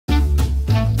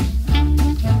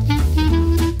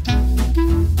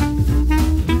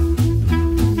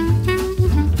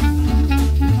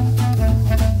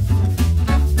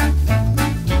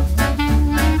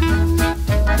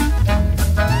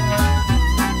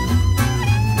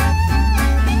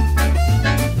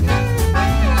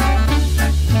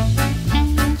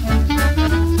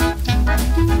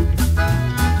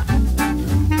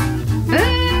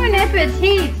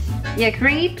you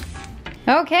creeps.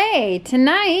 Okay,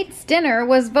 tonight's dinner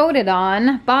was voted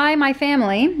on by my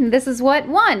family. This is what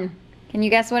won. Can you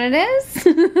guess what it is?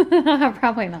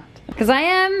 Probably not. Because I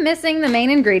am missing the main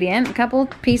ingredient, a couple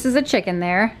pieces of chicken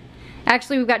there.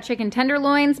 Actually, we've got chicken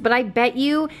tenderloins, but I bet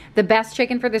you the best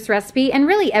chicken for this recipe, and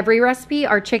really every recipe,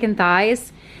 are chicken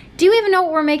thighs. Do you even know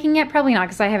what we're making yet? Probably not,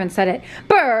 because I haven't said it.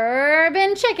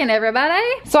 Bourbon chicken, everybody.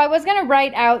 So I was gonna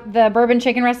write out the bourbon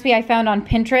chicken recipe I found on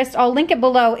Pinterest. I'll link it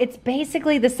below. It's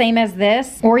basically the same as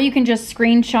this, or you can just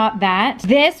screenshot that.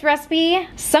 This recipe,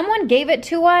 someone gave it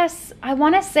to us, I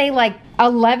wanna say like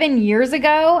 11 years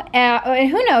ago.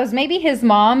 Who knows, maybe his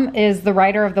mom is the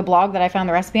writer of the blog that I found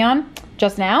the recipe on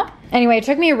just now. Anyway, it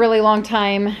took me a really long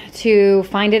time to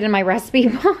find it in my recipe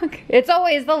book. It's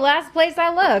always the last place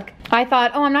I look. I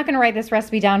thought, oh, I'm not gonna write this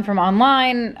recipe down from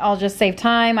online. I'll just save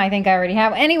time. I think I already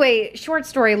have. Anyway, short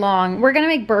story long, we're gonna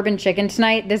make bourbon chicken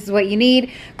tonight. This is what you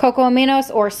need: cocoa aminos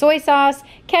or soy sauce,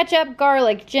 ketchup,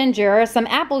 garlic, ginger, some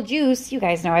apple juice. You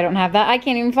guys know I don't have that. I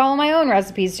can't even follow my own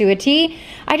recipes to a T.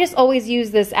 I just always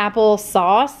use this apple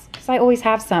sauce, because I always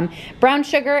have some. Brown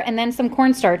sugar, and then some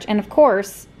cornstarch, and of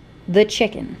course, the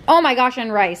chicken. Oh my gosh,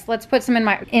 and rice. Let's put some in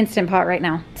my Instant Pot right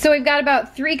now. So we've got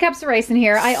about 3 cups of rice in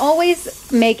here. I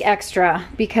always make extra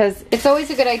because it's always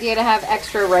a good idea to have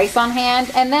extra rice on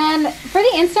hand. And then for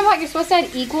the Instant Pot, you're supposed to add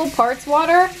equal parts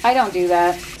water. I don't do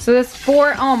that. So this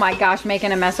oh my gosh,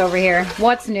 making a mess over here.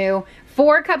 What's new?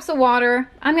 4 cups of water.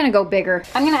 I'm gonna go bigger.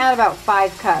 I'm gonna add about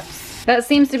 5 cups. That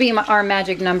seems to be our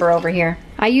magic number over here.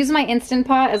 I use my Instant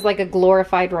Pot as like a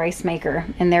glorified rice maker,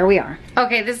 and there we are.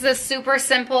 Okay, this is a super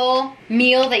simple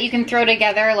meal that you can throw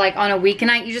together like on a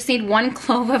weeknight. You just need 1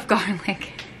 clove of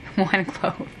garlic. 1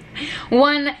 clove.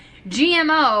 1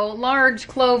 GMO large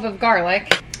clove of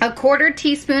garlic. 1/4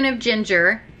 teaspoon of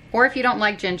ginger, or if you don't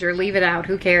like ginger, leave it out,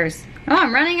 who cares? Oh,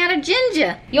 I'm running out of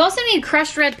ginger. You also need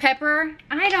crushed red pepper.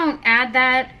 I don't add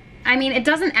that. I mean, it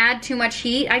doesn't add too much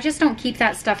heat. I just don't keep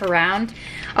that stuff around.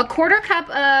 1/4 cup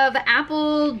of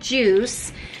apple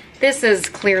juice. This is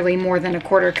clearly more than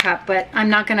 1/4 cup, but I'm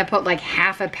not gonna put like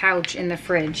half a pouch in the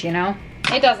fridge, you know?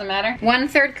 It doesn't matter.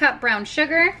 1/3 cup brown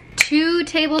sugar, 2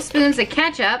 tablespoons of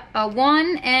ketchup, a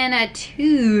 1 and a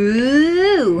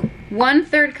 2.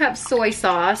 1/3 cup soy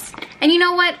sauce. And you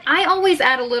know what? I always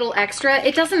add a little extra.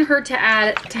 It doesn't hurt to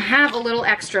have a little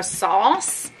extra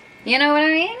sauce. You know what I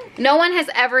mean? No one has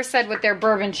ever said with their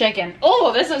bourbon chicken,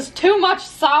 oh, this is too much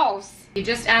sauce. You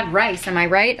just add rice, am I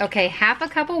right? Okay,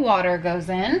 1/2 cup of water goes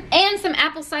in. And some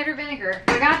apple cider vinegar.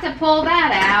 Forgot to pull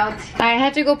that out. I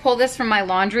had to go pull this from my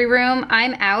laundry room.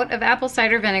 I'm out of apple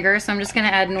cider vinegar, so I'm just gonna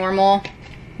add normal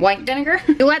white vinegar.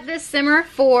 You let this simmer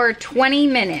for 20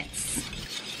 minutes.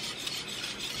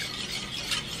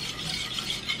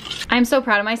 I'm so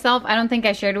proud of myself. I don't think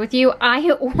I shared it with you.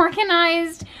 I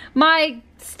organized my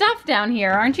stuff down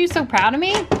here. Aren't you so proud of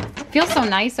me? Feels so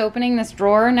nice opening this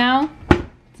drawer now.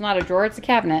 It's not a drawer, it's a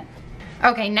cabinet.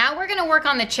 Okay, now we're gonna work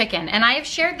on the chicken. And I have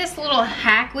shared this little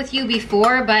hack with you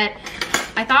before, but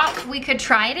I thought we could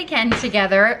try it again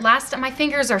together. My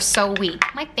fingers are so weak.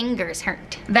 My fingers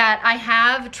hurt. That I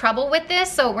have trouble with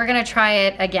this, so we're gonna try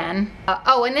it again.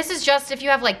 Oh, and this is just if you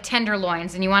have like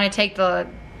tenderloins and you wanna take the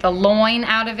loin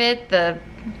out of it,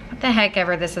 what the heck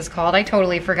ever this is called, I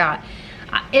totally forgot.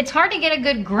 It's hard to get a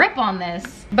good grip on this,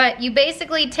 but you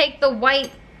basically take the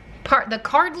white part, the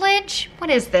cartilage. What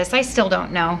is this? I still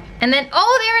don't know. And then,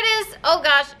 oh, there it is. Oh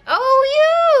gosh.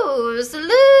 Oh, use.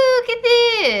 Look at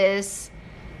this.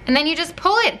 And then you just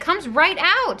pull it. It comes right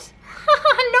out.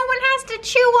 No one has to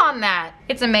chew on that.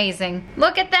 It's amazing.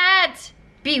 Look at that.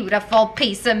 Beautiful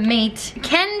piece of meat.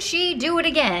 Can she do it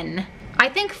again? I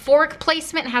think fork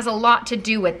placement has a lot to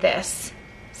do with this.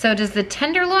 So does the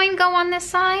tenderloin go on this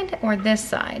side or this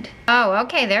side? Oh,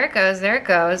 okay, there it goes, there it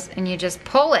goes. And you just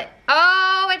pull it.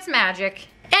 Oh, it's magic.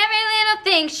 Every little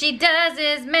thing she does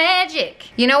is magic.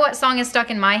 You know what song is stuck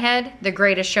in my head? The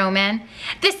Greatest Showman.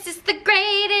 This is the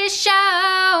greatest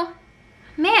show.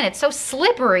 Man, it's so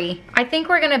slippery. I think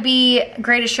we're gonna be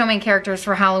Greatest Showman characters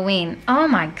for Halloween. Oh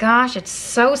my gosh, it's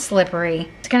so slippery.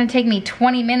 It's gonna take me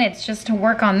 20 minutes just to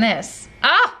work on this.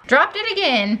 Oh, dropped it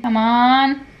again. Come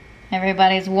on.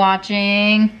 Everybody's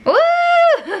watching.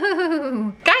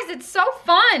 Woo! Guys, it's so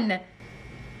fun.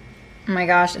 Oh my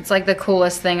gosh, it's like the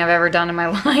coolest thing I've ever done in my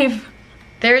life.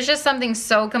 There's just something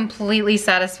so completely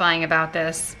satisfying about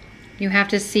this. You have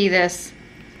to see this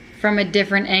from a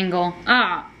different angle.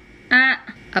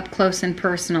 Up close and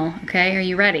personal, okay? Are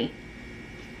you ready?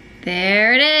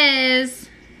 There it is.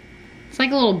 It's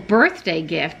like a little birthday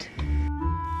gift.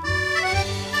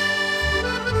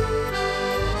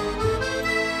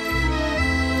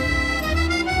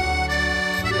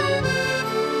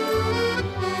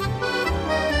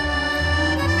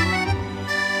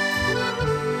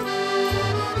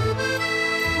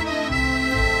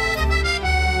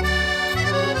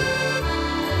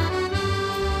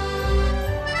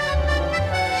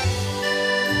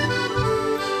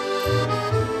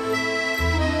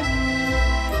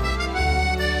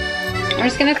 I'm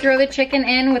just gonna throw the chicken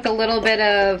in with a little bit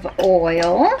of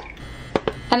oil.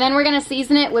 And then we're gonna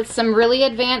season it with some really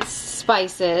advanced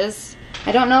spices.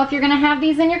 I don't know if you're gonna have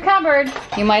these in your cupboard.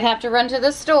 You might have to run to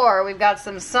the store. We've got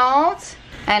some salt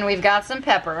and we've got some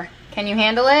pepper. Can you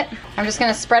handle it? I'm just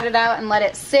gonna spread it out and let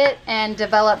it sit and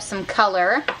develop some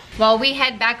color while we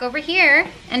head back over here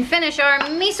and finish our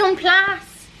mise en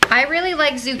place. I really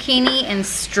like zucchini in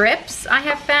strips, I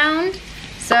have found.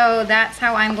 So that's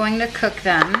how I'm going to cook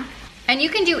them. And you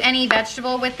can do any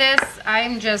vegetable with this.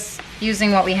 I'm just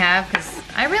using what we have because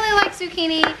I really like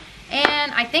zucchini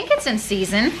and I think it's in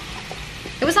season.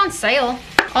 It was on sale.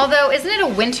 Although, isn't it a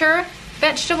winter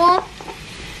vegetable?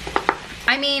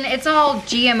 I mean, it's all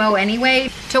GMO anyway.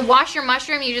 To wash your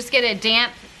mushroom, you just get a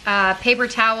damp paper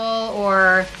towel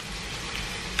or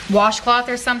washcloth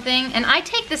or something, and I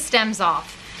take the stems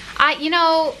off.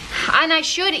 And I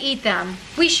should eat them.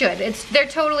 We should. They're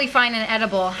totally fine and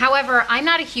edible. However, I'm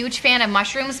not a huge fan of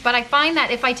mushrooms, but I find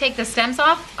that if I take the stems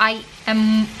off, I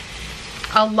am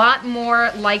a lot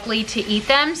more likely to eat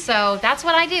them, so that's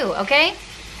what I do, okay?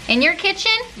 In your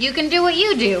kitchen, you can do what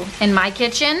you do. In my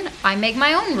kitchen, I make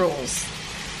my own rules.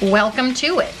 Welcome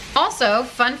to it. Also,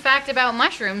 fun fact about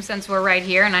mushrooms, since we're right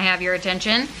here and I have your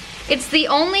attention, it's the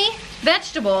only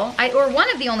vegetable, or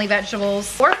one of the only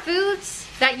vegetables or foods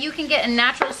that you can get a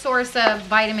natural source of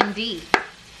vitamin D.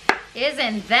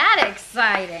 Isn't that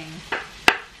exciting?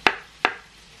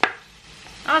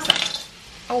 Awesome.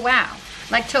 Oh wow.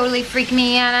 Like totally freak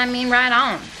me out, I mean right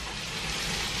on.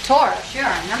 Torch, you're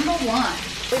number one.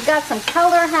 We've got some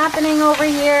color happening over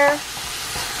here,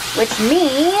 which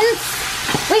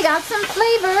means we got some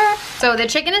flavor. So the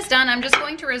chicken is done. I'm just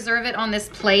going to reserve it on this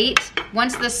plate.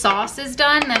 Once the sauce is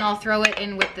done, then I'll throw it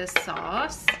in with the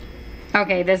sauce.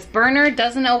 Okay, this burner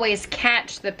doesn't always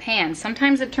catch the pan.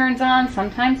 Sometimes it turns on,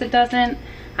 sometimes it doesn't.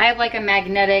 I have like a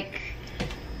magnetic,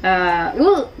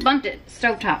 bumped it,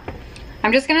 stovetop.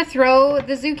 I'm just gonna throw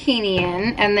the zucchini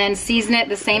in and then season it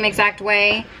the same exact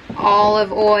way.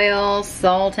 Olive oil,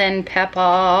 salt and pepper.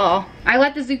 I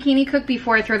let the zucchini cook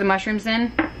before I throw the mushrooms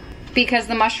in because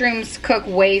the mushrooms cook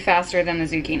way faster than the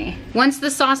zucchini. Once the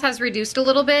sauce has reduced a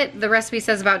little bit, the recipe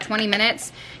says about 20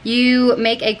 minutes, you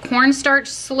make a cornstarch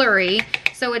slurry.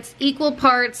 So it's equal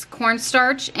parts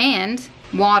cornstarch and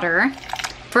water.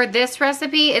 For this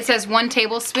recipe, it says 1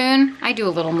 tablespoon. I do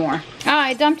a little more. Ah,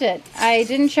 I dumped it. I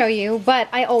didn't show you, but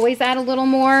I always add a little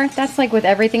more. That's like with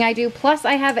everything I do. Plus,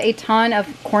 I have a ton of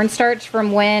cornstarch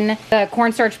from when the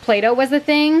cornstarch Play-Doh was a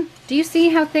thing. Do you see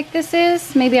how thick this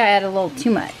is? Maybe I add a little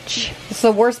too much. It's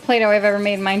the worst Play-Doh I've ever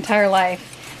made in my entire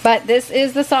life. But this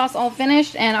is the sauce all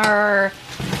finished, and our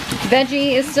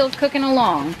veggie is still cooking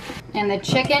along. And the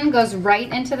chicken goes right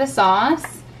into the sauce.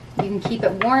 You can keep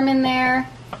it warm in there.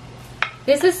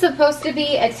 This is supposed to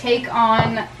be a take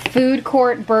on food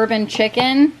court bourbon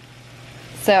chicken,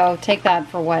 so take that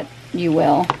for what you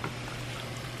will.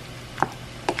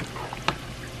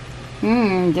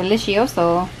 Mmm,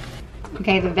 delicioso.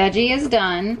 Okay, the veggie is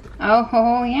done.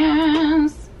 Oh,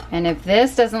 yes. And if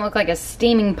this doesn't look like a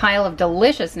steaming pile of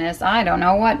deliciousness, I don't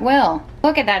know what will.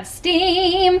 Look at that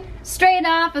steam straight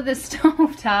off of the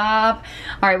stovetop.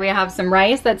 All right, we have some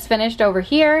rice that's finished over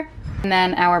here, and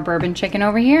then our bourbon chicken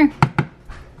over here.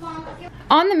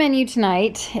 On the menu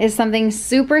tonight is something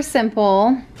super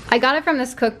simple. I got it from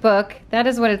this cookbook. That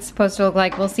is what it's supposed to look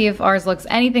like. We'll see if ours looks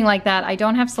anything like that. I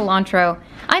don't have cilantro.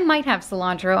 I might have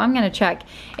cilantro. I'm gonna check.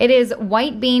 It is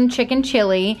white bean chicken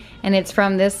chili, and it's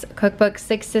from this cookbook,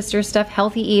 Six Sisters Stuff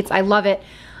Healthy Eats. I love it.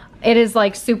 It is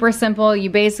like super simple. You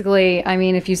basically, I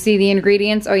mean, if you see the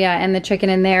ingredients, oh yeah, and the chicken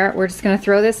in there, we're just gonna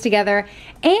throw this together.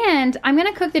 And I'm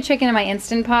gonna cook the chicken in my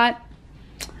Instant Pot.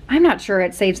 I'm not sure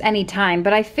it saves any time,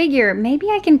 but I figure maybe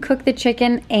I can cook the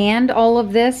chicken and all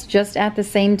of this just at the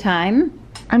same time.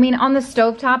 I mean, on the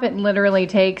stovetop, it literally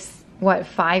takes, what,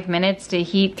 5 minutes to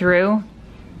heat through?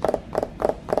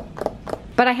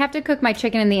 But I have to cook my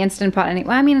chicken in the Instant Pot anyway.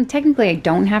 Well, I mean, technically I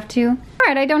don't have to. All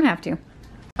right, I don't have to.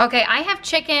 Okay, I have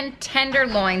chicken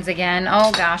tenderloins again.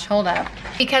 Oh gosh, hold up.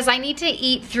 Because I need to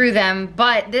eat through them,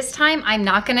 but this time I'm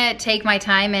not gonna take my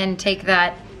time and take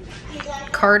that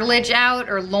cartilage out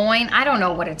or loin. I don't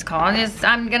know what it's called.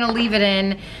 I'm gonna leave it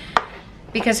in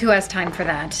because who has time for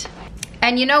that?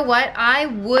 And you know what? I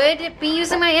would be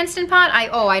using my Instant Pot.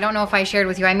 I don't know if I shared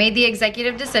with you. I made the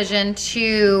executive decision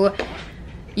to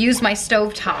use my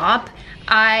stovetop.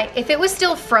 If it was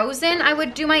still frozen, I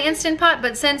would do my Instant Pot,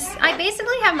 but since I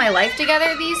basically have my life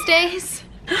together these days,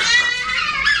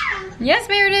 yes,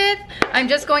 Meredith, I'm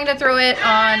just going to throw it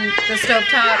on the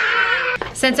stovetop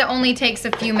since it only takes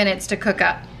a few minutes to cook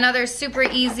up. Another super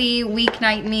easy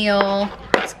weeknight meal.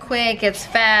 It's quick, it's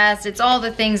fast, it's all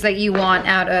the things that you want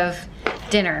out of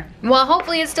dinner. Well,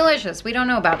 hopefully it's delicious. We don't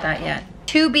know about that yet.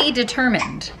 To be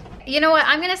determined. You know what,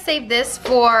 I'm gonna save this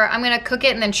for, I'm gonna cook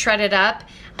it and then shred it up.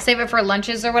 Save it for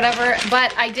lunches or whatever,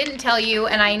 but I didn't tell you,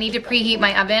 and I need to preheat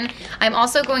my oven. I'm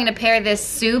also going to pair this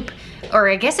soup, or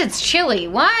I guess it's chili.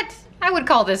 What? I would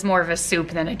call this more of a soup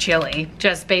than a chili,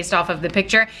 just based off of the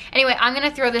picture. Anyway, I'm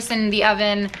gonna throw this in the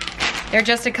oven. They're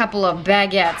just a couple of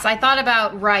baguettes. I thought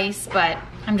about rice, but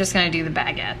I'm just gonna do the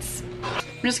baguettes.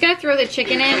 I'm just gonna throw the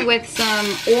chicken in with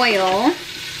some oil.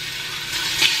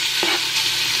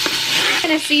 I'm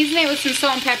gonna season it with some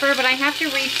salt and pepper, but I have to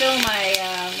refill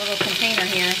my little container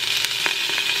here.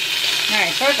 All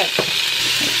right,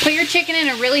 perfect. Put your chicken in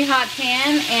a really hot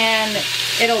pan and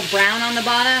it'll brown on the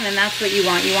bottom, and that's what you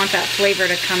want. You want that flavor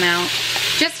to come out.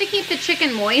 Just to keep the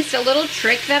chicken moist, a little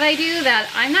trick that I do that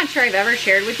I'm not sure I've ever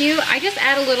shared with you, I just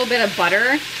add a little bit of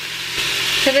butter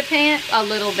to the pan. A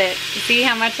little bit. See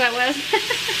how much that was?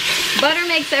 Butter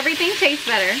makes everything taste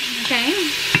better, okay?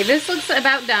 This looks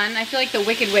about done. I feel like the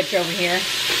Wicked Witch over here.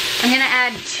 I'm gonna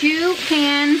add 2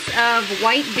 cans of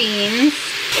white beans.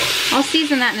 I'll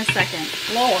season that in a second.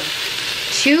 Lord.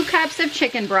 2 cups of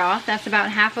chicken broth. That's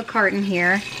about half a carton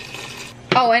here.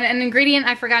 Oh, and an ingredient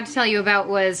I forgot to tell you about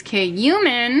was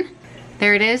cumin.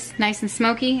 There it is, nice and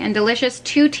smoky and delicious.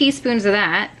 2 teaspoons of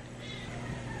that.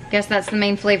 Guess that's the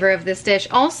main flavor of this dish.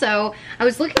 Also, I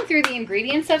was looking through the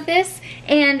ingredients of this,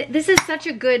 and this is such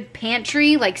a good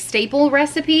pantry, like staple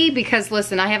recipe, because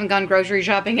listen, I haven't gone grocery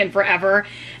shopping in forever,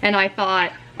 and I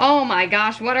thought, oh my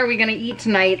gosh, what are we gonna eat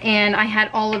tonight? And I had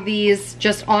all of these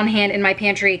just on hand in my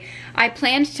pantry. I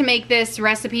planned to make this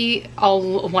recipe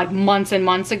like months and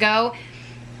months ago.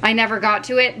 I never got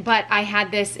to it, but I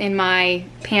had this in my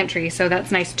pantry, so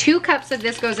that's nice. 2 cups of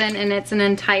this goes in, and it's an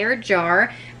entire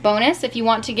jar. Bonus, if you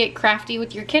want to get crafty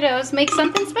with your kiddos, make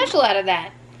something special out of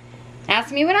that.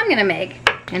 Ask me what I'm gonna make,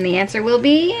 and the answer will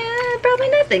be probably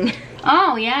nothing.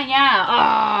 Oh, yeah.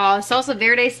 Oh, salsa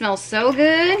verde smells so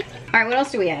good. All right, what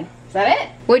else do we add? Is that it?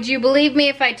 Would you believe me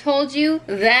if I told you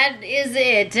that is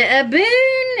it?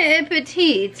 Bon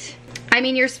appetit. I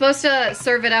mean, you're supposed to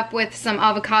serve it up with some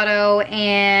avocado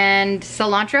and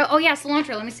cilantro. Oh yeah,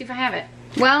 cilantro, let me see if I have it.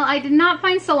 Well, I did not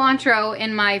find cilantro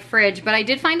in my fridge, but I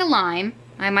did find a lime.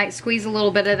 I might squeeze a little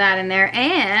bit of that in there,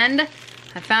 and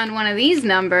I found one of these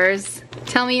numbers.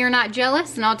 Tell me you're not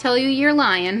jealous, and I'll tell you you're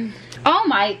lying. Oh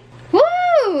my,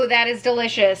 woo, that is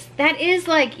delicious. That is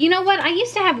like, you know what? I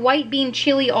used to have white bean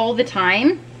chili all the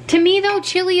time. To me though,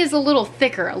 chili is a little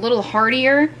thicker, a little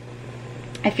heartier.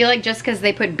 I feel like just because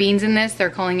they put beans in this,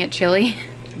 they're calling it chili.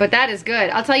 But that is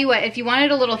good. I'll tell you what, if you want it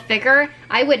a little thicker,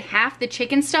 I would half the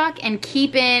chicken stock and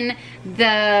keep in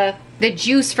the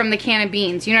juice from the can of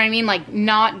beans. You know what I mean? Like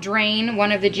not drain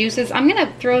one of the juices. I'm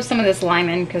gonna throw some of this lime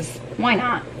in because why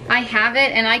not? I have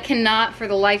it and I cannot for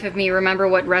the life of me remember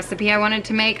what recipe I wanted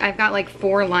to make. I've got like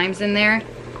 4 limes in there.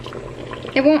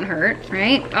 It won't hurt,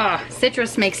 right? Oh,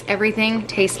 citrus makes everything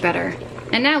taste better.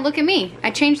 And now look at me,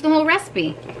 I changed the whole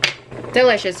recipe.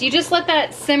 Delicious. You just let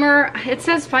that simmer. It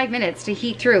says 5 minutes to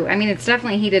heat through. I mean, it's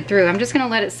definitely heated through. I'm just gonna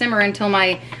let it simmer until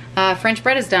my French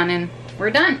bread is done, and we're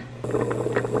done.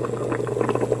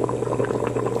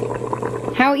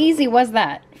 How easy was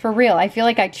that? For real, I feel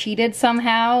like I cheated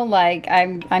somehow, like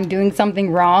I'm doing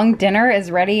something wrong. Dinner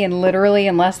is ready in literally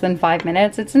in less than 5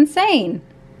 minutes. It's insane.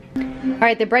 All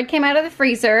right, the bread came out of the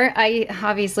freezer. I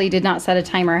obviously did not set a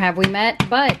timer, have we met?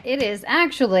 But it is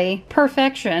actually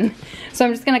perfection. So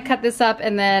I'm just gonna cut this up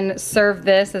and then serve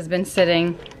this. Has been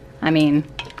sitting, I mean,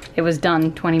 it was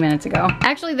done 20 minutes ago.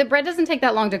 Actually, the bread doesn't take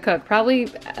that long to cook. Probably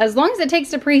as long as it takes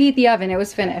to preheat the oven, it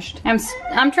was finished.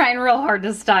 I'm trying real hard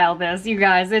to style this, you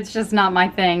guys. It's just not my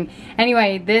thing.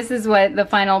 Anyway, this is what the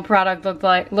final product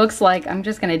looks like. I'm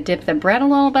just gonna dip the bread a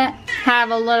little bit.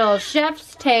 Have a little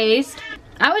chef's taste.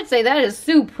 I would say that is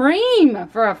supreme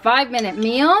for a 5-minute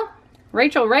meal.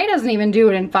 Rachel Ray doesn't even do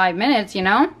it in 5 minutes, you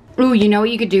know? Ooh, you know what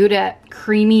you could do to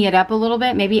creamy it up a little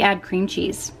bit? Maybe add cream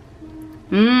cheese.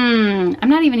 I'm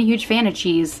not even a huge fan of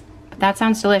cheese, but that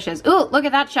sounds delicious. Ooh, look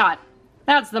at that shot.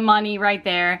 That's the money right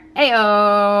there.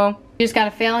 Ayo. You just gotta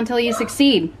fail until you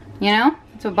succeed, you know?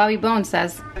 That's what Bobby Bones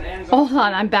says. Hold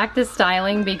on, I'm back to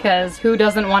styling because who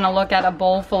doesn't want to look at a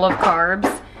bowl full of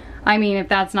carbs? I mean, if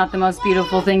that's not the most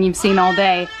beautiful thing you've seen all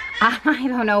day, I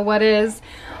don't know what is.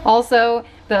 Also,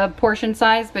 the portion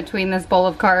size between this bowl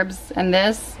of carbs and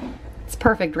this, it's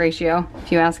perfect ratio,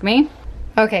 if you ask me.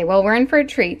 Okay, well, we're in for a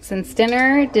treat. Since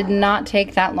dinner did not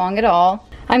take that long at all,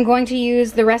 I'm going to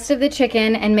use the rest of the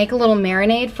chicken and make a little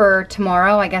marinade for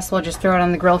tomorrow. I guess we'll just throw it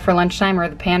on the grill for lunchtime or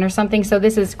the pan or something. So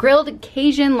this is grilled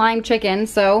Cajun-Lime Chicken.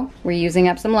 So we're using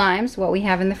up some limes, what we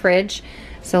have in the fridge.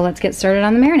 So let's get started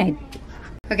on the marinade.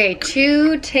 Okay, Okay,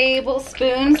 2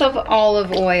 tablespoons of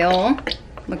olive oil.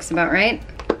 Looks about right.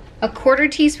 A 1/4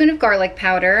 teaspoon of garlic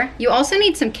powder. You also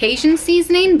need some Cajun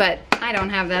seasoning, but I don't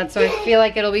have that, so I feel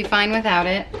like it'll be fine without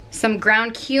it. Some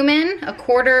ground cumin, a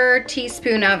 1/4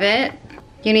 teaspoon of it.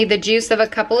 You need the juice of a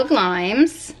couple of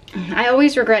limes. I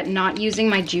always regret not using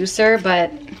my juicer,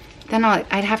 but then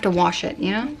I'd have to wash it,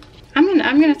 you know?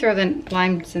 I'm gonna throw the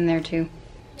limes in there too.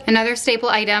 Another staple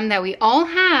item that we all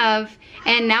have,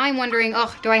 and now I'm wondering,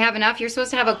 oh, do I have enough? You're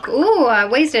supposed to have ooh, I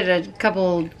wasted a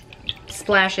couple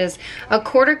splashes. A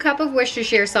 1/4 cup of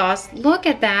Worcestershire sauce. Look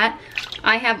at that.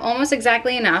 I have almost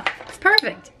exactly enough. It's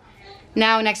perfect.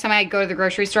 Now, next time I go to the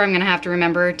grocery store, I'm gonna have to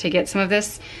remember to get some of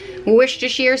this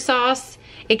Worcestershire sauce.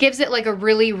 It gives it like a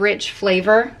really rich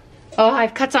flavor. Oh, I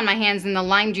have cuts on my hands and the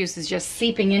lime juice is just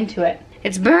seeping into it.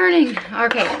 It's burning.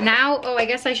 Okay, now, oh, I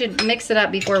guess I should mix it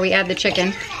up before we add the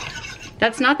chicken.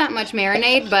 That's not that much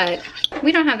marinade, but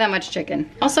we don't have that much chicken.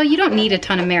 Also, you don't need a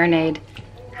ton of marinade.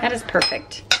 That is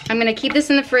perfect. I'm gonna keep this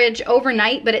in the fridge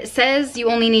overnight, but it says you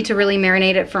only need to really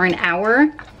marinate it for an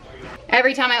hour.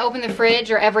 Every time I open the fridge,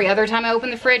 or every other time I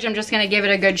open the fridge, I'm just gonna give it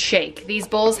a good shake. These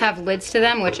bowls have lids to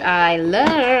them, which I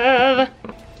love.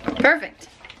 Perfect.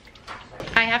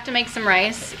 I have to make some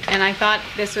rice, and I thought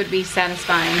this would be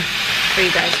satisfying for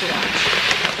you guys to watch.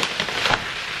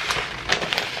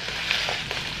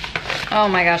 Oh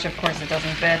my gosh, of course it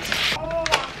doesn't fit.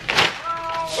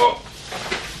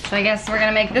 So I guess we're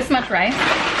gonna make this much rice.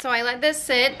 So I let this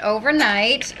sit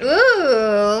overnight.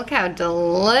 Ooh, look how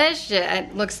delicious.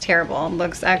 It looks terrible. It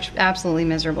looks absolutely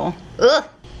miserable. Ugh.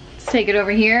 Let's take it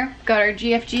over here. Got our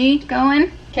GFG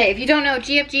going. Okay, if you don't know,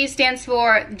 GFG stands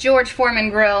for George Foreman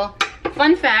Grill.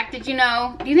 Fun fact, did you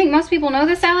know, do you think most people know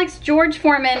this, Alex? George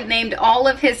Foreman named all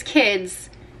of his kids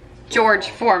George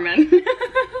Foreman.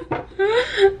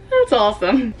 That's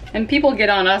awesome. And people get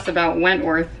on us about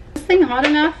Wentworth. Is this thing hot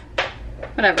enough?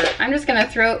 Whatever, I'm just gonna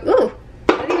throw, ooh,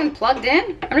 is it even plugged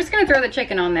in? I'm just gonna throw the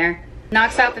chicken on there.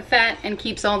 Knocks out the fat and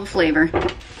keeps all the flavor.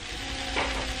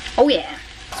 Oh yeah,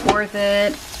 it's worth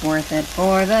it. It's worth it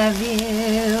for the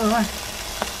view.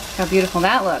 How beautiful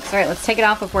that looks. All right, let's take it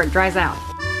off before it dries out.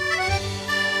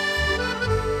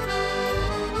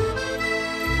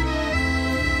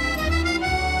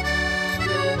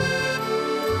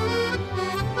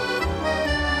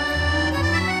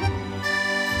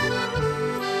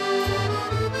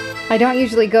 I don't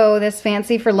usually go this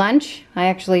fancy for lunch. I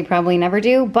actually probably never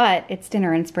do, but it's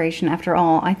dinner inspiration after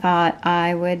all. I thought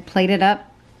I would plate it up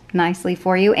nicely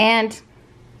for you, and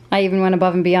I even went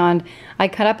above and beyond. I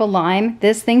cut up a lime.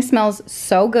 This thing smells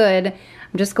so good.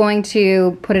 I'm just going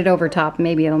to put it over top.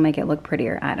 Maybe it'll make it look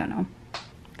prettier. I don't know.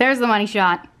 There's the money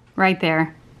shot right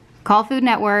there. Call Food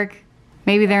Network.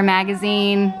 Maybe their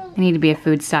magazine. I need to be a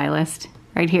food stylist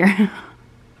right here.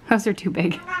 Those are too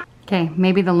big. Okay,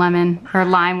 maybe the lemon or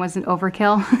lime wasn't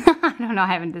overkill. I don't know, I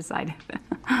haven't decided.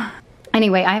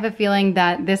 Anyway, I have a feeling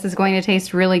that this is going to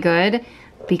taste really good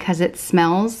because it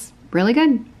smells really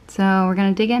good. So we're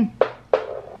gonna dig in.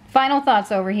 Final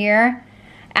thoughts over here.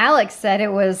 Alex said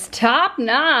it was top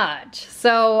notch.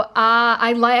 So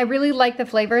I really like the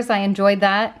flavors, I enjoyed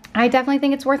that. I definitely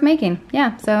think it's worth making.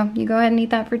 Yeah, so you go ahead and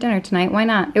eat that for dinner tonight, why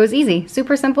not? It was easy,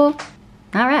 super simple.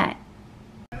 All right.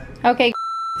 Okay.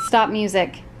 Stop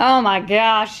music. Oh my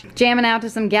gosh. Jamming out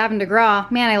to some Gavin DeGraw.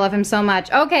 Man, I love him so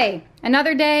much. Okay,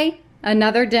 another day,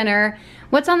 another dinner.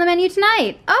 What's on the menu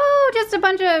tonight? Oh, just a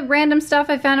bunch of random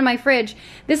stuff I found in my fridge.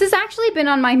 This has actually been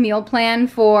on my meal plan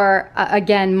for,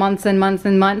 again, months and months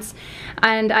and months.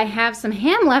 And I have some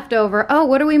ham left over. Oh,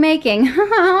 what are we making?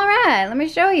 All right, let me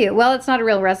show you. Well, it's not a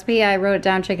real recipe. I wrote it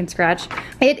down chicken scratch.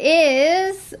 It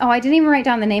is, oh, I didn't even write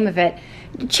down the name of it.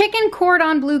 Chicken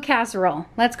Cordon Bleu Casserole.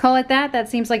 Let's call it that. That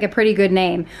seems like a pretty good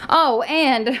name. Oh,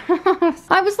 and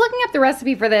I was looking up the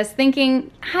recipe for this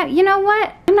thinking, you know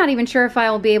what? I'm not even sure if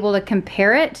I'll be able to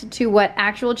compare it to what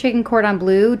actual chicken cordon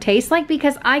bleu tastes like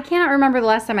because I cannot remember the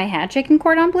last time I had chicken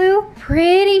cordon bleu.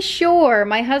 Pretty sure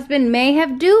my husband may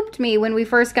have duped me when we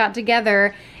first got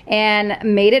together and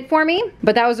made it for me,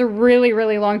 but that was a really,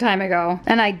 really long time ago.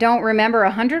 And I don't remember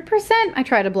 100%. I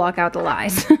try to block out the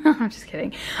lies. I'm just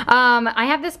kidding. I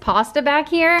have this pasta back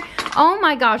here. Oh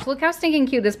my gosh, look how stinking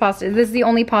cute this pasta is. This is the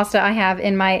only pasta I have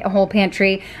in my whole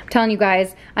pantry. I'm telling you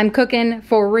guys, I'm cooking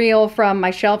for real from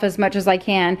my shelf as much as I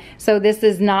can. So this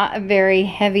is not a very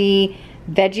heavy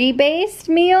veggie based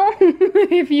meal.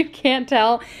 If you can't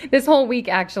tell, this whole week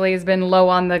actually has been low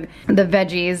on the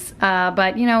veggies,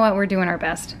 but you know what, we're doing our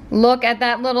best. Look at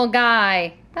that little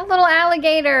guy, that little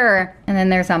alligator, and then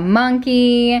there's a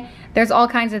monkey. There's all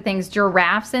kinds of things,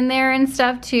 giraffes in there and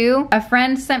stuff too. A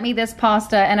friend sent me this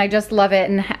pasta and I just love it,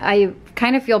 and I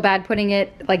kind of feel bad putting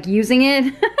it, like using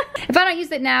it If I don't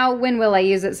use it now, when will I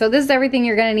use it? So this is everything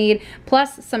you're gonna need,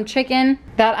 plus some chicken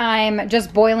that I'm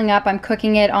just boiling up. I'm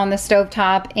cooking it on the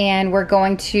stovetop, and we're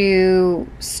going to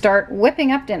start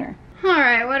whipping up dinner. All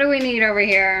right, what do we need over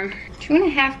here?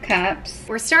 2½ cups.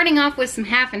 We're starting off with some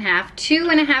half and half,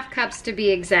 2½ cups to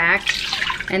be exact,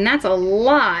 and that's a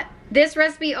lot. This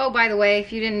recipe, oh, by the way,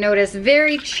 if you didn't notice,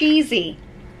 very cheesy.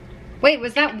 Wait,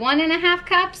 was that 1½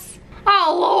 cups?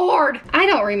 Oh, Lord. I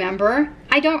don't remember.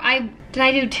 Did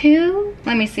I do 2?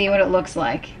 Let me see what it looks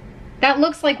like. That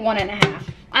looks like 1½.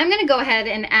 I'm gonna go ahead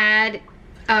and add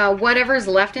whatever's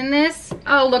left in this.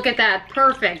 Oh, look at that,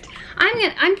 perfect.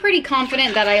 I'm pretty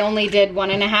confident that I only did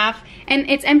 1½, and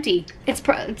it's empty. It's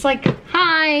like,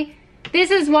 hi, this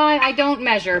is why I don't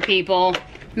measure, people.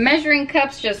 Measuring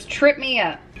cups just trip me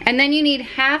up. And then you need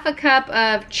 ½ cup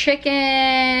of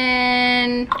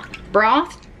chicken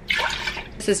broth.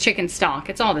 This is chicken stock,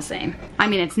 it's all the same. I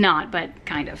mean, it's not, but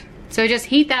kind of. So just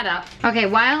heat that up. Okay,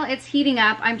 while it's heating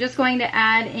up, I'm just going to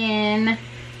add in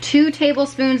 2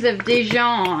 tablespoons of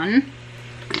Dijon,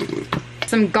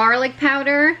 some garlic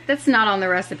powder. That's not on the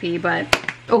recipe, but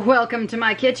welcome to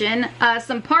my kitchen.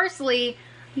 Some parsley.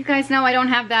 You guys know I don't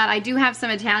have that. I do have some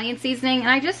Italian seasoning, and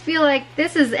I just feel like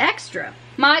this is extra.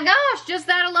 My gosh, just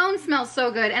that alone smells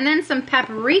so good. And then some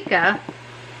paprika.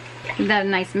 Give that a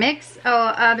nice mix.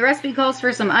 Oh, the recipe calls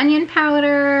for some onion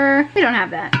powder. We don't have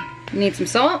that. You need some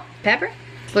salt, pepper.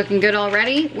 It's looking good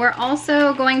already. We're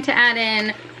also going to add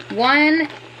in 1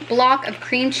 block of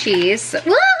cream cheese.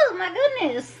 Whoa, my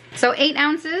goodness. So 8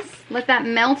 ounces. Let that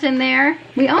melt in there.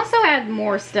 We also add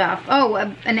more stuff. Oh,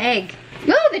 an egg.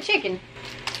 Oh, the chicken.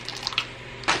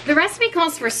 The recipe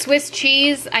calls for Swiss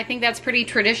cheese. I think that's pretty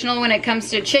traditional when it comes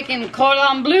to chicken.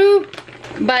 Cordon Bleu.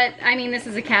 But, I mean, this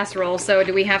is a casserole, so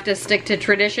do we have to stick to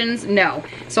traditions? No.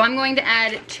 So I'm going to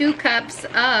add 2 cups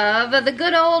of the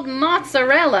good old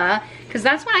mozzarella, because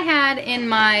that's what I had in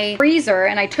my freezer,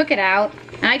 and I took it out.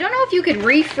 And I don't know if you could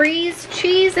refreeze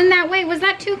cheese in that way. Was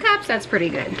that 2 cups? That's pretty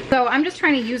good. So I'm just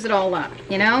trying to use it all up,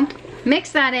 you know?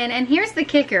 Mix that in, and here's the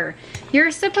kicker.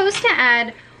 You're supposed to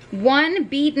add 1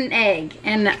 beaten egg,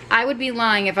 and I would be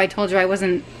lying if I told you I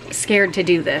wasn't scared to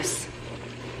do this.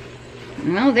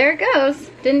 Well, there it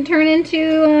goes. Didn't turn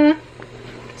into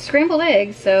scrambled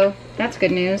eggs, so that's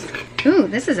good news. Ooh,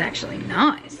 this is actually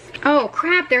nice. Oh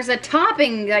crap, there's a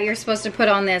topping that you're supposed to put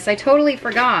on this. I totally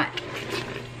forgot.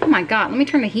 Oh my god, let me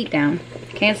turn the heat down.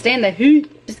 Can't stand the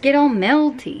heat. Just get all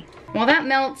melty. While that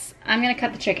melts, I'm gonna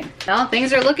cut the chicken. Well,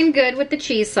 things are looking good with the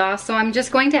cheese sauce, so I'm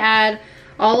just going to add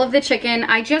all of the chicken.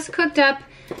 I just cooked up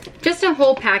just a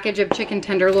whole package of chicken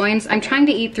tenderloins. I'm trying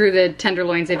to eat through the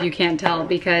tenderloins if you can't tell,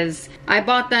 because I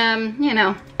bought them, you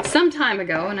know, some time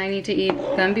ago, and I need to eat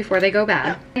them before they go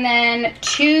bad. And then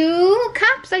 2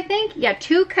 cups, I think. Yeah,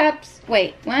 2 cups,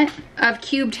 wait, what? Of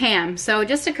cubed ham. So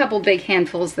just a couple big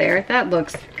handfuls there. That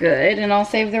looks good. And I'll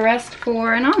save the rest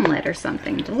for an omelet or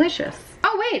something delicious.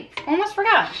 Oh wait, almost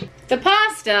forgot. The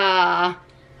pasta.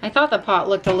 I thought the pot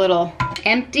looked a little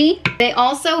empty. They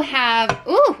also have,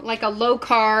 ooh, like a low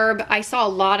carb. I saw a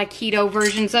lot of keto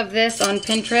versions of this on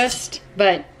Pinterest,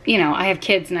 but you know, I have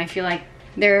kids and I feel like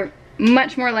they're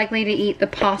much more likely to eat the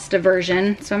pasta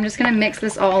version. So I'm just gonna mix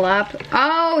this all up.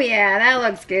 Oh yeah, that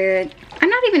looks good. I'm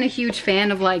not even a huge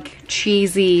fan of like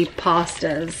cheesy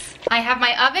pastas. I have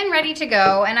my oven ready to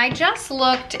go, and I just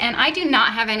looked, and I do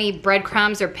not have any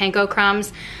breadcrumbs or panko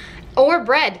crumbs or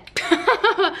bread.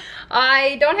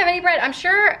 I don't have any bread. I'm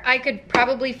sure I could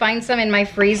probably find some in my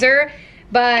freezer,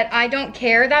 but I don't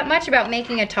care that much about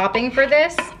making a topping for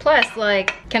this. Plus,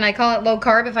 like, can I call it low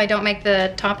carb if I don't make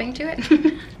the topping to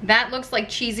it? That looks like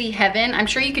cheesy heaven. I'm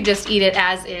sure you could just eat it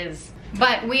as is.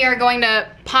 But we are going to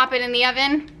pop it in the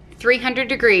oven, 300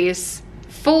 degrees,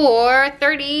 for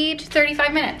 30 to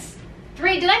 35 minutes.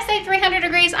 Did I say 300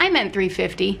 degrees? I meant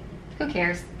 350. Who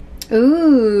cares?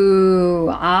 Ooh,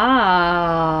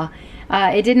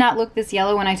 it did not look this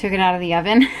yellow when I took it out of the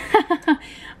oven,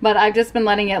 but I've just been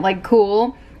letting it like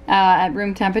cool at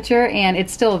room temperature, and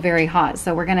it's still very hot.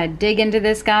 So we're gonna dig into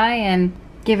this guy and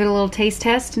give it a little taste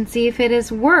test and see if it is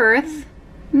worth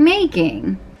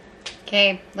making.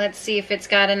 Okay, let's see if it's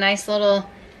got a nice little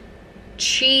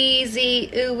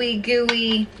cheesy, ooey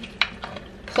gooey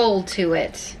pull to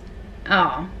it.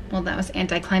 Oh, well, that was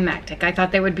anticlimactic. I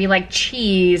thought there would be like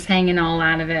cheese hanging all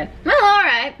out of it. Well, all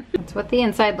right. That's what the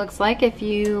inside looks like if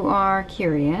you are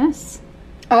curious.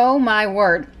 Oh my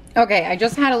word. Okay, I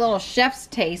just had a little chef's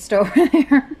taste over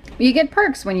there. You get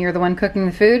perks when you're the one cooking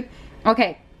the food.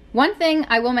 Okay, one thing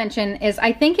I will mention is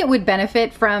I think it would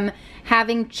benefit from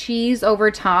having cheese over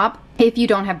top if you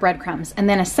don't have breadcrumbs. And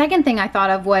then a second thing I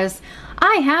thought of was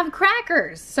I have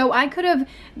crackers. So I could have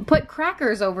put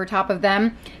crackers over top of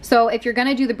them. So if you're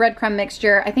gonna do the breadcrumb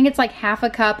mixture, I think it's like half a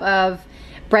cup of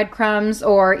breadcrumbs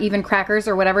or even crackers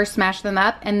or whatever, smash them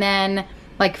up, and then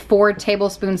like 4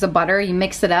 tablespoons of butter. You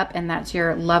mix it up and that's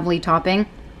your lovely topping.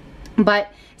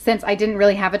 But since I didn't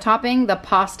really have a topping, the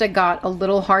pasta got a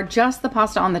little hard, just the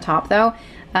pasta on the top though.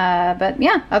 But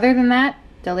yeah, other than that,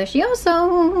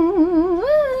 delicioso.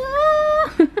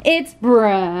 It's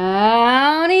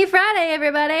Brownie Friday,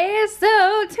 everybody.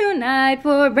 So tonight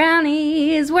for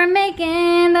brownies, we're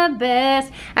making the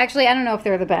best. Actually, I don't know if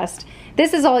they're the best.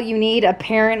 This is all you need,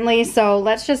 apparently, so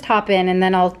let's just hop in and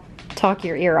then I'll talk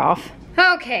your ear off.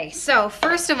 Okay, so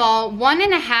first of all,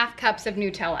 1.5 cups of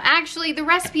Nutella. Actually, the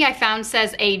recipe I found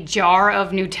says a jar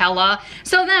of Nutella,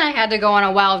 so then I had to go on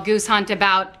a wild goose hunt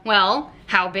about, well,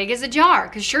 how big is a jar?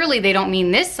 Because surely they don't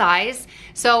mean this size.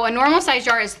 So a normal size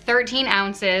jar is 13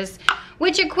 ounces,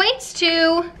 which equates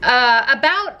to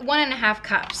about 1.5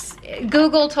 cups.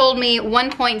 Google told me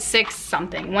 1.6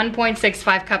 something,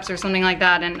 1.65 cups or something like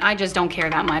that, and I just don't care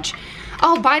that much.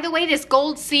 Oh, by the way, this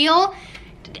gold seal,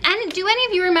 and do any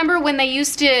of you remember when they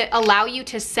used to allow you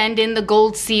to send in the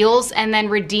gold seals and then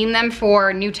redeem them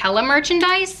for Nutella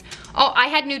merchandise? Oh, I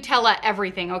had Nutella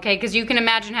everything, okay? Because you can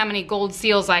imagine how many gold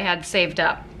seals I had saved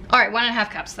up. All right,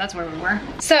 1.5 cups, that's where we were.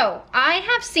 So, I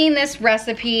have seen this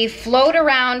recipe float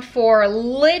around for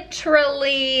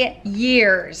literally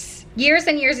years. Years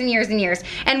and years and years and years.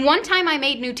 And one time I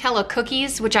made Nutella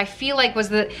cookies, which I feel like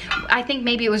was I think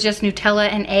maybe it was just Nutella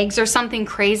and eggs or something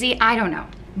crazy, I don't know.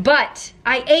 But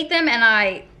I ate them and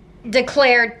I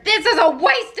declared, this is a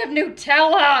waste of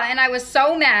Nutella, and I was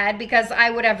so mad because I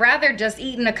would have rather just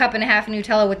eaten a cup and a half of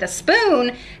Nutella with a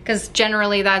spoon, because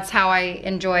generally that's how I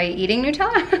enjoy eating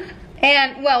Nutella.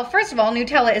 And well, first of all,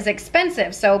 Nutella is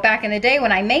expensive, so back in the day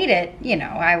when I made it, you know,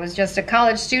 I was just a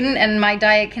college student and my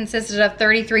diet consisted of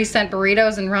 33-cent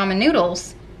burritos and ramen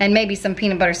noodles. And maybe some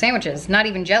peanut butter sandwiches, not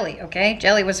even jelly, okay?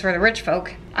 Jelly was for the rich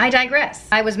folk. I digress.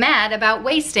 I was mad about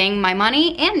wasting my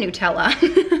money and Nutella.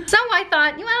 So I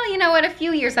thought, well, you know what, a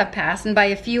few years have passed, and by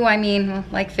a few I mean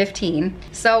like 15.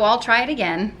 So I'll try it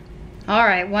again. All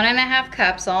right, 1.5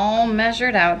 cups all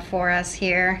measured out for us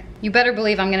here. You better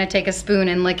believe I'm gonna take a spoon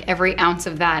and lick every ounce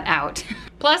of that out.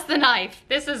 Plus the knife,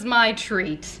 this is my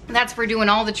treat. That's for doing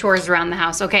all the chores around the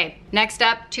house. Okay, next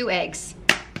up, 2 eggs.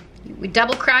 We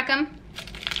double crack them.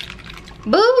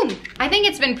 Boom! I think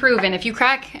it's been proven. If you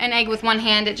crack an egg with one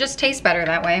hand, it just tastes better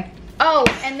that way. Oh,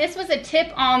 and this was a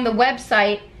tip on the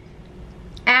website.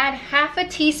 Add half a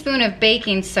teaspoon of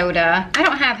baking soda. I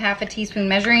don't have half a teaspoon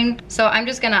measuring, so I'm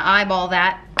just gonna eyeball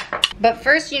that. But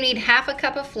first you need half a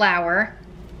cup of flour.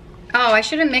 Oh, I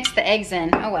should have mixed the eggs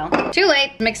in. Oh well. Too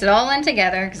late. Mix it all in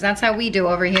together, because that's how we do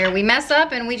over here. We mess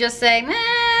up and we just say,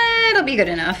 it'll be good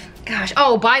enough. Gosh,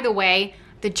 oh, by the way,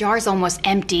 the jar's almost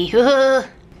empty.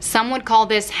 Some would call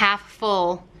this half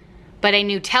full, but a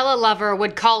Nutella lover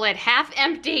would call it half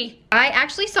empty. I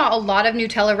actually saw a lot of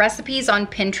Nutella recipes on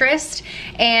Pinterest,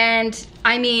 and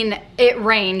I mean, it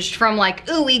ranged from like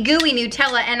ooey gooey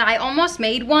Nutella, and I almost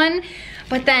made one,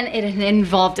 but then it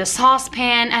involved a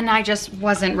saucepan, and I just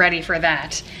wasn't ready for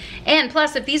that. And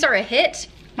plus, if these are a hit,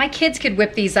 my kids could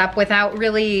whip these up without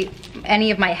really any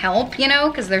of my help, you know,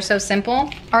 because they're so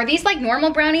simple. Are these like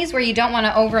normal brownies where you don't want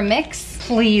to overmix?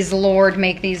 Please, Lord,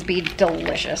 make these be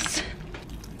delicious.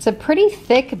 It's a pretty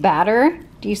thick batter.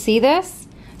 Do you see this?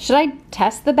 Should I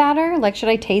test the batter? Like, should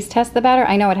I taste test the batter?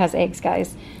 I know it has eggs,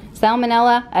 guys.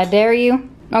 Salmonella, I dare you.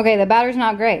 Okay, the batter's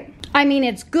not great. I mean,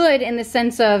 it's good in the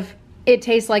sense of it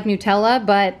tastes like Nutella,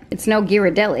 but it's no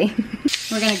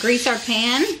Ghirardelli. We're gonna grease our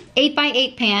pan.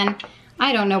 8x8 pan.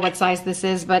 I don't know what size this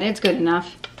is, but it's good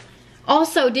enough.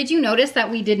 Also, did you notice that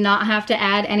we did not have to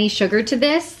add any sugar to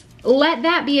this? Let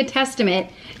that be a testament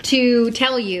to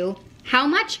tell you how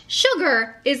much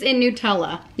sugar is in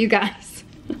Nutella, you guys.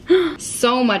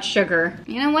 So much sugar.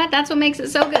 You know what? That's what makes it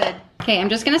so good. Okay, I'm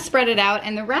just gonna spread it out,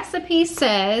 and the recipe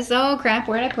says, oh crap,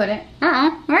 where'd I put it?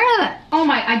 Where is it? Oh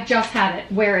my, I just had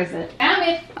it. Where is it? Found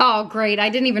it. Oh great, I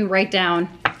didn't even write down.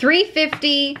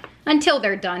 350 until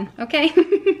they're done, okay?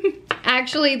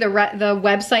 Actually, the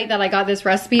website that I got this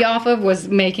recipe off of was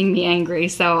making me angry,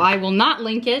 so I will not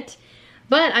link it,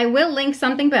 but I will link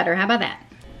something better. How about that?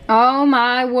 Oh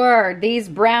my word, these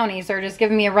brownies are just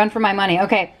giving me a run for my money.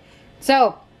 Okay,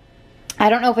 so I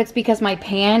don't know if it's because my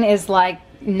pan is like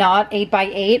not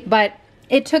 8x8, but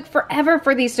it took forever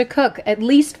for these to cook, at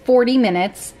least 40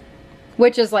 minutes,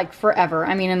 which is like forever.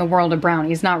 I mean, in the world of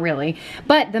brownies, not really.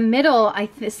 But the middle, I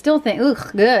still think,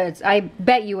 ugh, good. I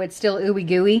bet you it's still ooey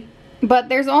gooey. But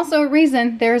there's also a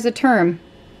reason there's a term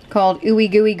called ooey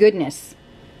gooey goodness.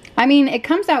 I mean, it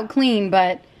comes out clean,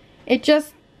 but it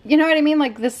just, you know what I mean?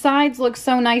 Like the sides look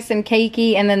so nice and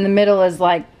cakey, and then the middle is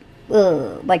like,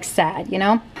 ugh, like sad, you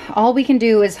know? All we can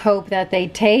do is hope that they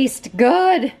taste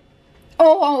good.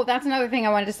 Oh, that's another thing I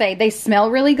wanted to say. They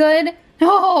smell really good.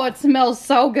 Oh, it smells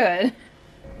so good.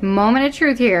 Moment of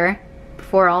truth here,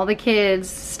 before all the kids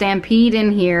stampede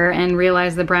in here and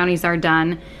realize the brownies are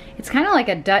done. It's kind of like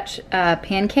a Dutch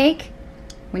pancake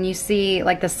when you see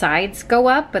like the sides go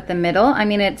up, but the middle, I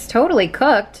mean, it's totally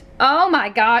cooked. Oh my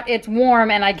God, it's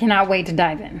warm and I cannot wait to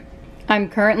dive in. I'm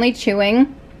currently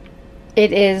chewing.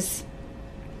 It is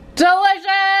delicious!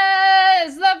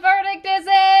 The verdict is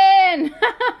in!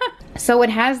 So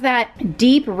it has that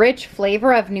deep, rich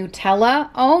flavor of Nutella.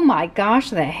 Oh my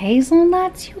gosh, the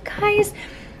hazelnuts, you guys.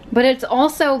 But it's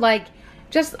also like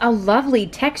just a lovely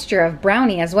texture of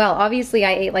brownie as well. Obviously,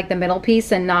 I ate like the middle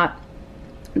piece and not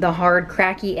the hard,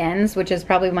 cracky ends, which is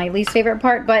probably my least favorite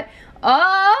part. But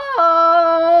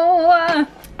oh,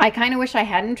 I kind of wish I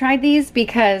hadn't tried these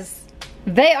because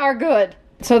they are good.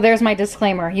 So there's my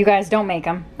disclaimer. You guys don't make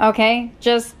them, okay?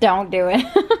 Just don't do it.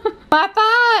 My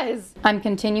thighs! I'm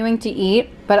continuing to eat,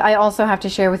 but I also have to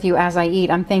share with you as I eat.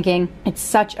 I'm thinking it's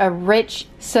such a rich,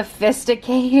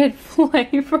 sophisticated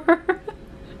flavor.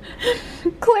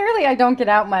 Clearly I don't get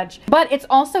out much, but it's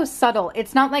also subtle.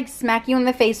 It's not like smack you in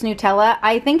the face Nutella.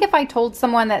 I think if I told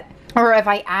someone that, or if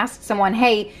I asked someone,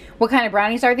 hey, what kind of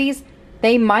brownies are these?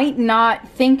 They might not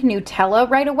think Nutella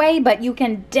right away, but you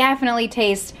can definitely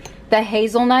taste the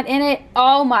hazelnut in it.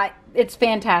 Oh my, it's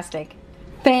fantastic.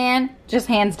 Just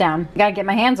hands down. Gotta get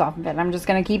my hands off of it. I'm just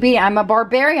gonna keep eating. I'm a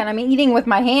barbarian. I'm eating with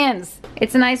my hands.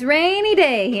 It's a nice rainy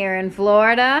day here in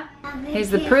Florida. Here's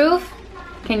the proof.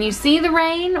 Can you see the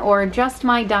rain or just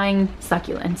my dying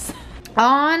succulents?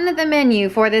 On the menu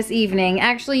for this evening,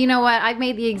 actually, you know what? I've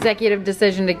made the executive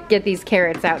decision to get these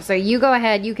carrots out. So you go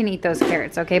ahead, you can eat those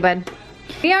carrots, okay, bud?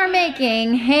 We are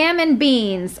making ham and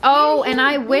beans. Oh, and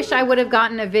I wish I would have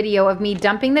gotten a video of me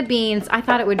dumping the beans. I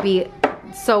thought it would be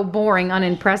so boring,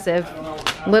 unimpressive.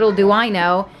 Little do I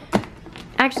know.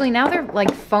 Actually, now they're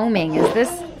like foaming. Is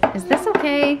this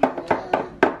okay?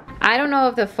 I don't know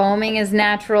if the foaming is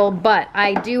natural, but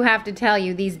I do have to tell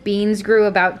you, these beans grew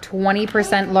about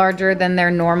 20% larger than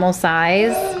their normal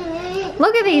size.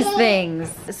 Look at these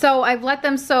things. So I've let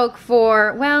them soak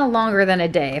for, well, longer than a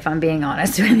day, if I'm being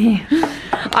honest with you.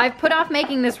 I've put off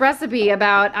making this recipe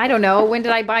about, I don't know, when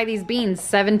did I buy these beans?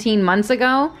 17 months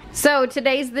ago? So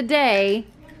today's the day,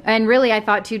 and really I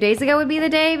thought 2 days ago would be the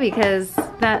day because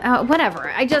that,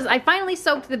 whatever. I finally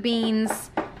soaked the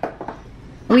beans.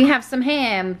 We have some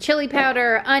ham, chili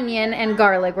powder, onion, and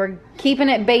garlic. We're keeping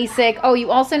it basic. Oh,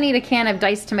 you also need a can of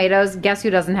diced tomatoes. Guess who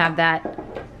doesn't have that?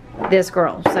 This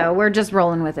girl. So we're just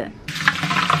rolling with it.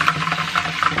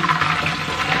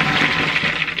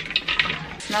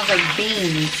 Smells like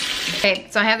beans. Okay,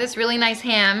 so I have this really nice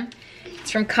ham.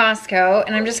 It's from Costco,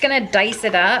 and I'm just gonna dice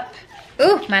it up.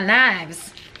 Ooh, my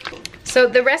knives. So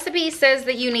the recipe says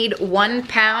that you need 1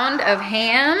 pound of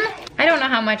ham. I don't know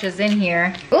how much is in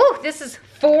here. Ooh, this is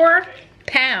 4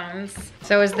 pounds.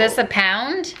 So is this a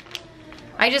pound?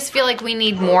 I just feel like we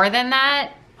need more than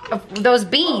that. Of those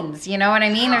beans, you know what I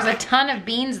mean? There's a ton of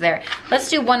beans there. Let's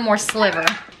do 1 more sliver.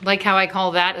 Like how I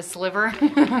call that a sliver.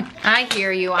 I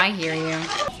hear you, I hear you.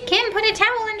 Kim, put a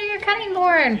towel under your cutting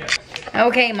board.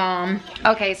 Okay, Mom.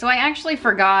 Okay, so I actually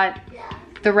forgot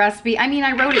the recipe. I mean,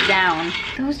 I wrote it down.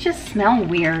 Those just smell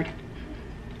weird.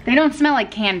 They don't smell like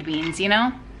canned beans, you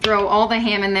know? Throw all the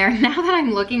ham in there. Now that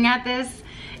I'm looking at this,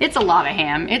 it's a lot of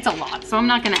ham. It's a lot, so I'm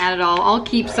not gonna add it all. I'll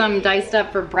keep some diced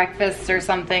up for breakfast or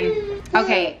something.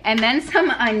 Okay, and then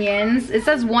some onions. It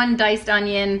says 1 diced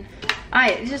onion.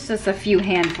 Just a few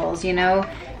handfuls, you know?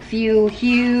 Few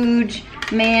huge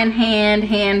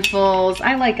handfuls.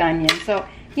 I like onions, so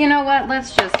you know what?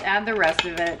 Let's just add the rest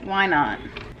of it. Why not?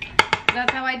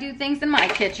 That's how I do things in my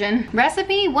kitchen.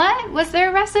 Recipe? What? Was there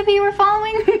a recipe we're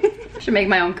following? I should make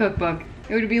my own cookbook.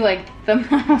 It would be like the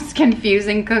most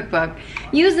confusing cookbook.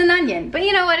 Use an onion. But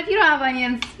you know what? If you don't have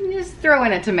onions, just throw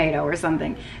in a tomato or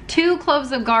something. 2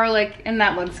 cloves of garlic, and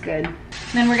that looks good.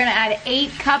 Then we're gonna add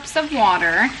 8 cups of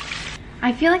water.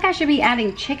 I feel like I should be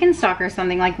adding chicken stock or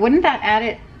something. Like, wouldn't that add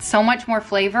it so much more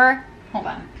flavor? Hold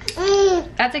on.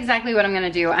 That's exactly what I'm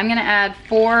gonna do. I'm gonna add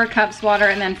 4 cups water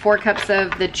and then 4 cups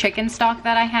of the chicken stock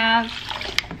that I have.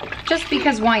 Just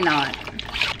because why not?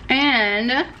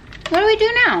 And what do we do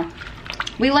now?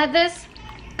 We let this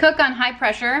cook on high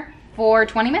pressure for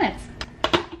 20 minutes.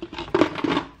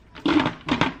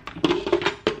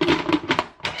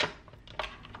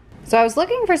 So I was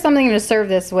looking for something to serve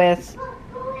this with,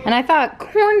 and I thought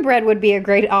cornbread would be a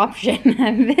great option.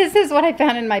 This is what I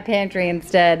found in my pantry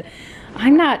instead.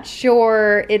 I'm not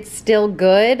sure it's still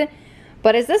good.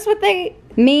 But is this what they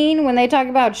mean when they talk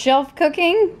about shelf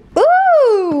cooking?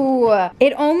 Ooh!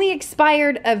 It only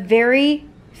expired a very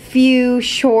few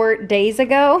short days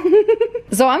ago.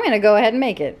 So I'm gonna go ahead and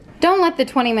make it. Don't let the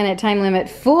 20-minute time limit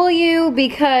fool you,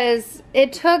 because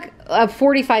it took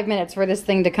 45 minutes for this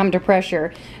thing to come to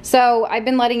pressure. So I've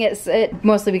been letting it sit,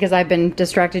 mostly because I've been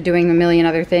distracted doing a million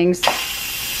other things.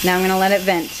 Now I'm gonna let it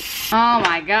vent. Oh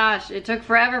my gosh, it took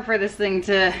forever for this thing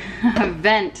to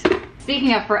vent.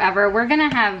 Speaking of forever, we're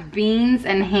gonna have beans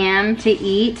and ham to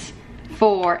eat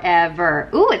forever.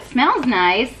 Ooh, it smells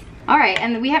nice. All right,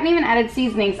 and we haven't even added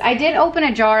seasonings. I did open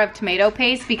a jar of tomato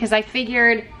paste because I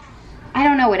figured, I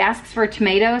don't know, it asks for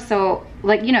tomato, so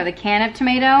like, you know, the can of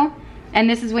tomato, and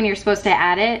this is when you're supposed to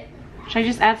add it. Should I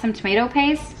just add some tomato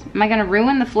paste? Am I gonna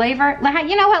ruin the flavor?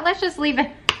 You know what, let's just leave it.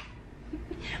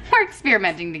 We're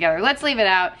experimenting together. Let's leave it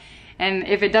out, and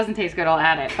if it doesn't taste good, I'll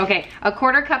add it. Okay, a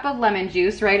 1/4 cup of lemon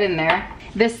juice right in there.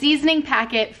 The seasoning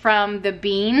packet from the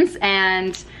beans,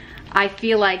 and I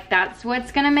feel like that's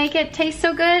what's gonna make it taste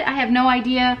so good. I have no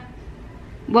idea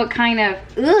what kind of,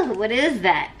 what is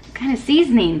that? What kind of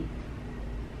seasoning?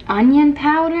 Onion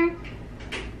powder?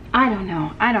 I don't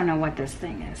know. I don't know what this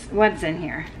thing is. What's in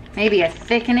here? Maybe a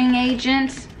thickening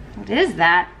agent? What is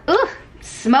that? Ugh,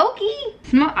 smoky?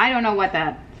 I don't know what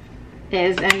that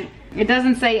is, and it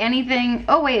doesn't say anything.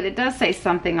 Oh wait, it does say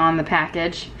something on the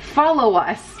package. Follow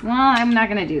us. Well, I'm not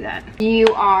gonna do that. You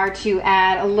are to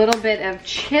add a little bit of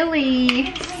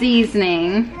chili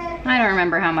seasoning. I don't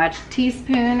remember how much,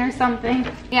 teaspoon or something.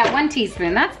 Yeah, 1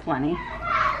 teaspoon, that's plenty.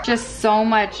 Just so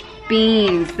much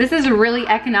beans. This is a really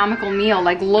economical meal.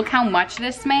 Like, look how much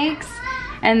this makes.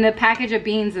 And the package of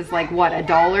beans is like, what,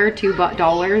 $1,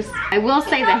 $2? I will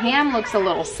say the ham looks a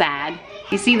little sad.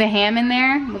 You see the ham in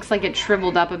there? Looks like it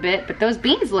shriveled up a bit, but those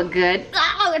beans look good.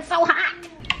 Oh, it's so hot.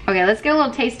 Okay, let's get a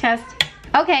little taste test.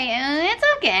 Okay, it's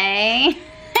okay.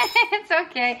 It's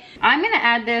okay. I'm gonna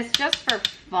add this just for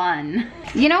fun.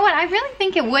 You know what? I really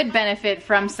think it would benefit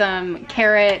from some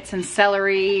carrots and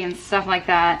celery and stuff like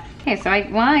that. Okay, so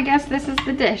I guess this is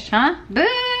the dish, huh?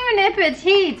 Bon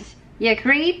appetit, you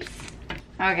creeps.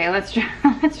 Okay, let's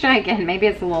try again. Maybe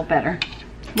it's a little better.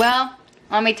 Well,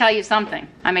 let me tell you something.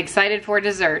 I'm excited for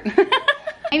dessert.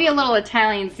 Maybe a little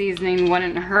Italian seasoning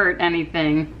wouldn't hurt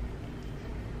anything.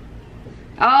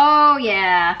 Oh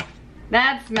yeah,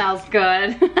 that smells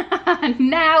good.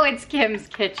 Now it's Kim's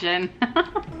kitchen.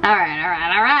 All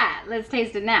right. Let's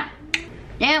taste it now.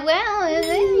 Yeah, well,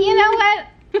 you know what?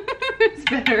 It's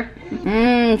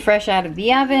better. Fresh out of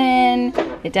the oven.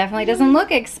 It definitely doesn't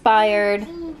look expired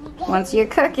once you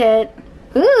cook it.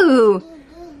 Ooh,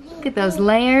 look at those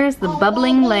layers, the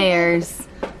bubbling layers.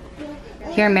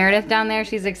 Hear Meredith down there?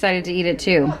 She's excited to eat it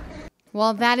too.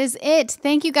 Well, that is it.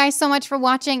 Thank you guys so much for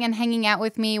watching and hanging out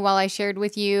with me while I shared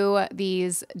with you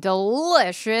these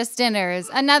delicious dinners.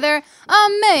 Another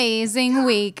amazing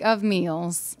week of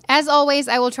meals. As always,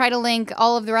 I will try to link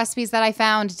all of the recipes that I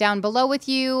found down below with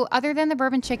you, other than the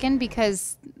bourbon chicken,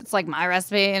 because it's like my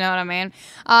recipe, you know what I mean?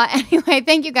 Anyway,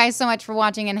 thank you guys so much for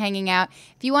watching and hanging out.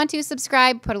 If you want to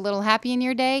subscribe, put a little happy in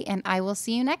your day, and I will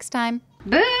see you next time.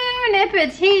 Bon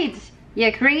appetit,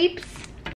 you creeps.